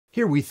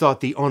Here we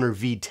thought the Honor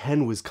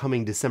V10 was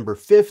coming December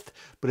 5th,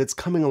 but it's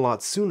coming a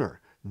lot sooner,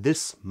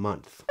 this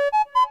month.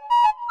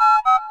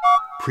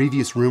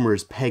 Previous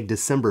rumors pegged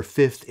December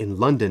 5th in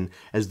London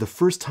as the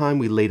first time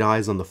we laid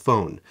eyes on the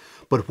phone,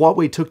 but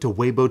Huawei took to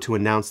Weibo to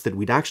announce that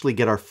we'd actually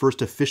get our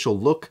first official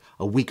look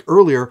a week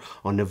earlier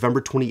on November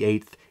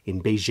 28th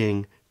in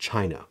Beijing,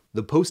 China.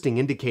 The posting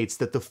indicates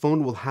that the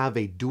phone will have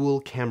a dual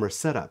camera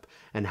setup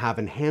and have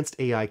enhanced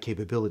AI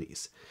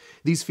capabilities.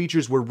 These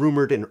features were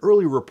rumored in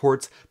earlier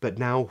reports, but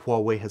now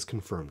Huawei has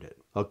confirmed it.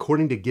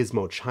 According to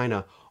Gizmo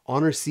China,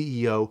 Honor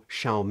CEO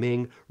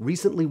Xiaomi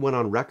recently went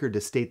on record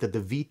to state that the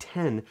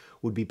V10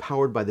 would be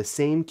powered by the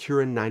same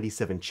Kirin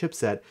 97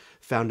 chipset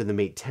found in the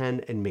Mate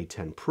 10 and Mate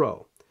 10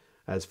 Pro.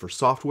 As for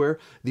software,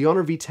 the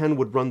Honor V10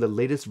 would run the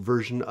latest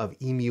version of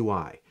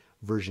EMUI,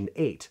 version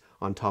 8,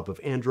 on top of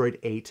Android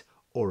 8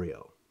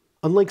 Oreo.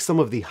 Unlike some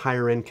of the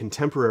higher-end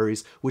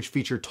contemporaries, which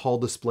feature tall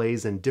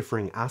displays and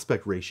differing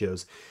aspect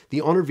ratios,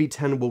 the Honor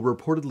V10 will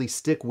reportedly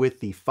stick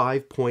with the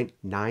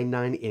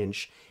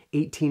 5.99-inch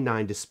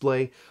 18:9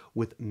 display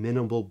with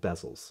minimal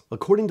bezels.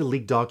 According to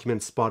leaked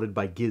documents spotted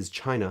by Giz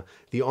China,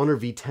 the Honor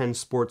V10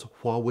 sports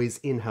Huawei's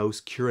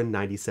in-house Kirin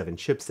 97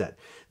 chipset,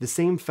 the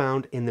same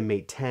found in the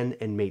Mate 10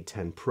 and Mate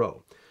 10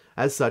 Pro.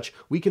 As such,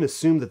 we can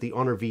assume that the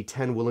Honor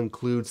V10 will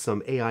include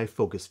some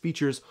AI-focused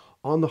features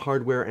on the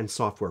hardware and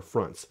software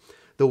fronts,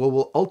 though it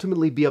will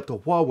ultimately be up to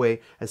Huawei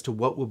as to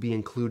what will be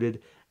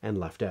included and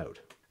left out.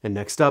 And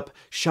next up,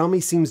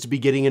 Xiaomi seems to be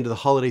getting into the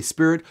holiday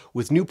spirit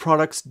with new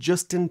products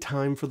just in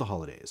time for the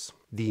holidays.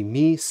 The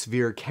Mi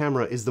Sphere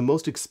camera is the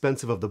most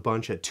expensive of the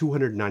bunch at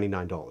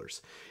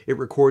 $299. It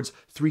records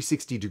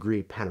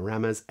 360-degree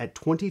panoramas at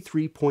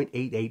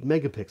 23.88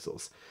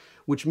 megapixels,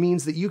 which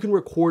means that you can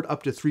record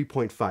up to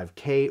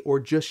 3.5K or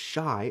just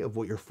shy of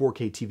what your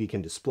 4K TV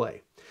can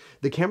display.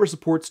 The camera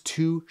supports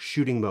two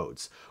shooting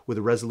modes, with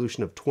a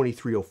resolution of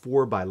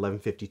 2304 by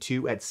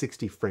 1152 at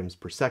 60 frames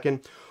per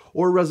second,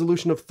 or a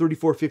resolution of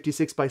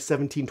 3456 by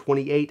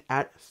 1728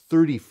 at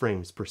 30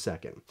 frames per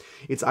second.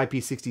 It's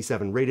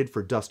IP67 rated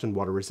for dust and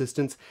water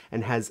resistance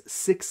and has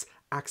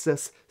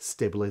 6-axis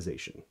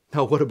stabilization.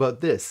 Now what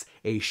about this?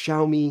 A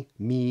Xiaomi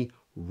Mi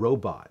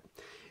Robot.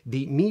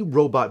 The Mi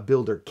Robot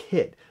Builder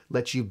Kit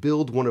lets you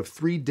build one of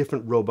 3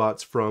 different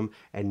robots from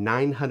a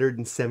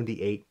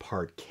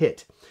 978-part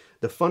kit.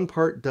 The fun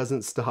part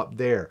doesn't stop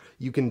there.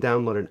 You can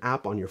download an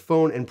app on your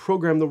phone and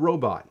program the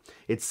robot.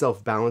 Its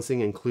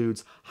self-balancing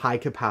includes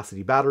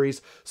high-capacity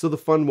batteries, so the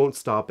fun won't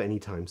stop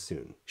anytime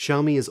soon.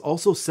 Xiaomi is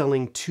also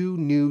selling 2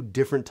 new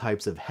different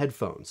types of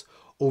headphones,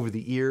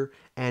 over-the-ear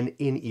and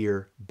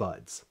in-ear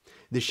buds.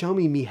 The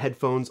Xiaomi Mi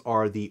headphones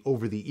are the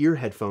over-the-ear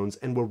headphones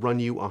and will run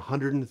you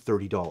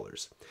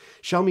 $130.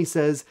 Xiaomi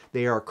says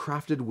they are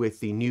crafted with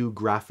the new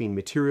graphene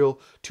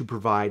material to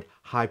provide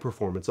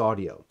high-performance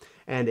audio,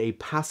 and a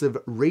passive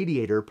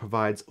radiator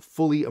provides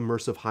fully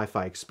immersive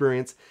hi-fi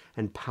experience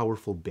and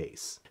powerful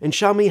bass. And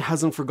Xiaomi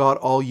hasn't forgot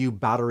all you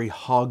battery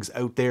hogs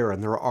out there,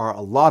 and there are a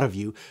lot of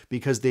you,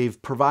 because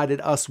they've provided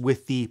us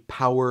with the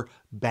Power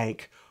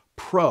Bank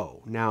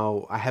Pro.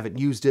 Now, I haven't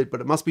used it, but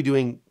it must be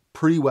doing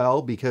pretty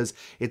well because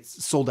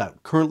it's sold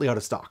out, currently out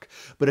of stock.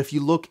 But if you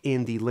look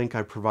in the link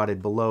I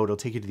provided below, it'll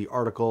take you to the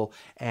article,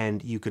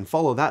 and you can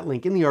follow that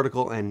link in the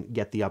article and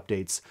get the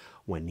updates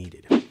when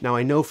needed. Now,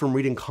 I know from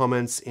reading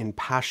comments in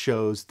past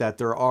shows that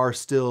there are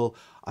still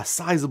a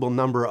sizable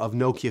number of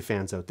Nokia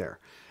fans out there.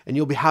 And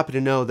you'll be happy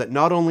to know that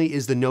not only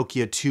is the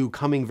Nokia 2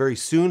 coming very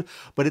soon,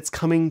 but it's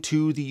coming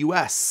to the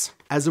US.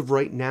 As of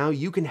right now,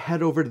 you can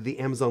head over to the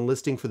Amazon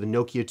listing for the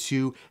Nokia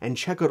 2 and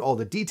check out all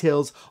the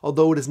details,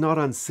 although it is not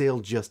on sale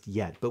just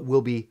yet, but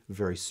will be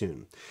very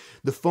soon.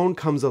 The phone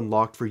comes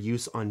unlocked for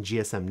use on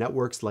GSM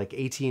networks like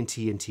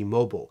AT&T and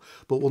T-Mobile,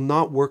 but will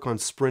not work on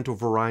Sprint or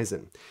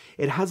Verizon.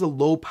 It has a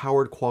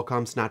low-powered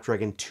Qualcomm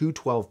Snapdragon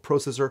 212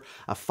 processor,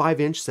 a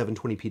 5-inch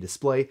 720p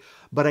display,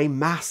 but a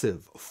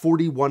massive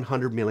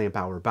 4100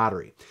 mAh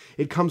battery.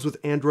 It comes with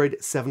Android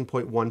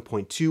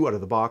 7.1.2 out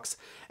of the box,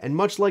 and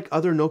much like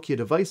other Nokia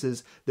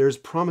devices, there's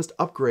promised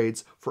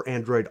upgrades for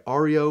Android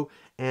Oreo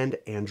and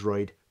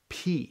Android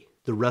P.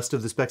 The rest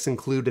of the specs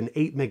include an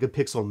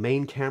 8-megapixel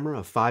main camera,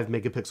 a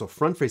 5-megapixel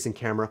front-facing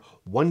camera,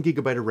 1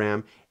 GB of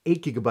RAM,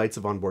 8 GB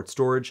of onboard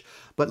storage,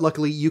 but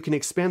luckily you can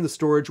expand the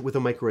storage with a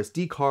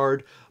microSD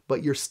card,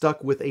 but you're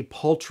stuck with a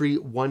paltry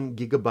 1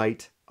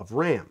 GB of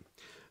RAM.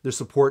 There's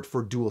support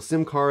for dual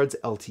SIM cards,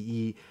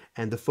 LTE,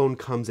 and the phone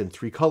comes in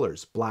 3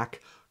 colors,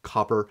 black,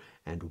 copper,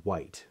 and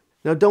white.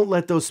 Now, don't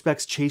let those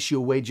specs chase you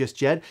away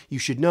just yet. You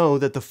should know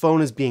that the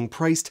phone is being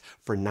priced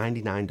for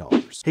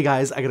 $99. Hey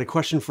guys, I got a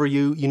question for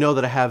you. You know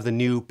that I have the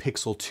new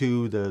Pixel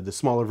 2, the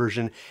smaller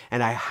version,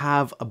 and I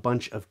have a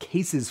bunch of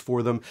cases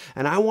for them.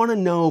 And I want to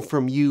know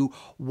from you,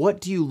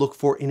 what do you look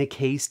for in a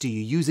case? Do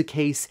you use a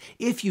case?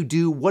 If you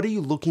do, what are you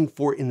looking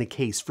for in the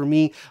case? For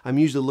me, I'm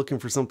usually looking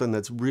for something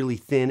that's really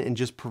thin and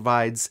just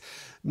provides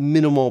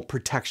minimal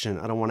protection.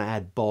 I don't want to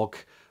add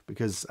bulk,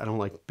 because I don't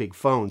like big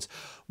phones.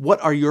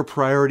 What are your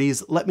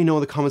priorities? Let me know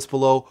in the comments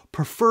below,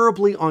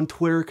 preferably on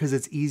Twitter because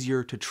it's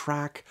easier to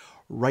track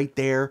right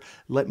there.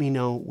 Let me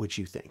know what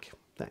you think.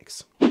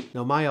 Thanks.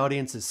 Now, my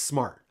audience is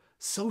smart.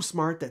 So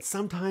smart that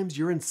sometimes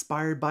you're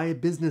inspired by a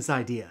business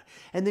idea,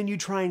 and then you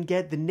try and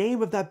get the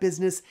name of that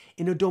business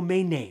in a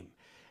domain name.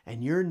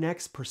 And your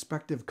next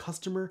prospective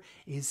customer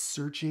is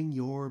searching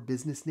your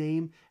business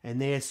name,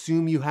 and they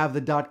assume you have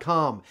the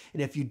 .com.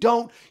 And if you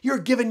don't, you're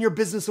giving your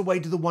business away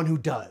to the one who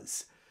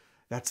does.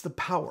 That's the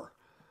power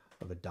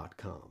of a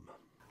 .com.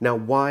 Now,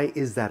 why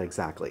is that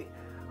exactly?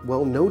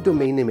 Well, no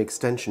domain name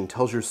extension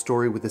tells your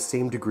story with the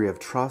same degree of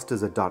trust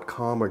as a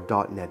 .com or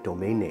 .net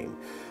domain name.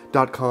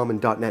 .com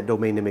and .net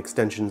domain name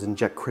extensions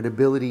inject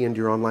credibility into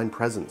your online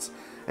presence.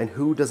 And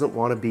who doesn't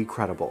want to be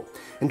credible?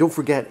 And don't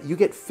forget, you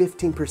get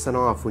 15%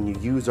 off when you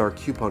use our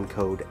coupon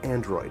code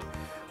ANDROID.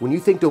 When you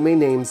think domain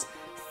names,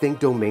 think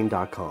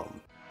domain.com.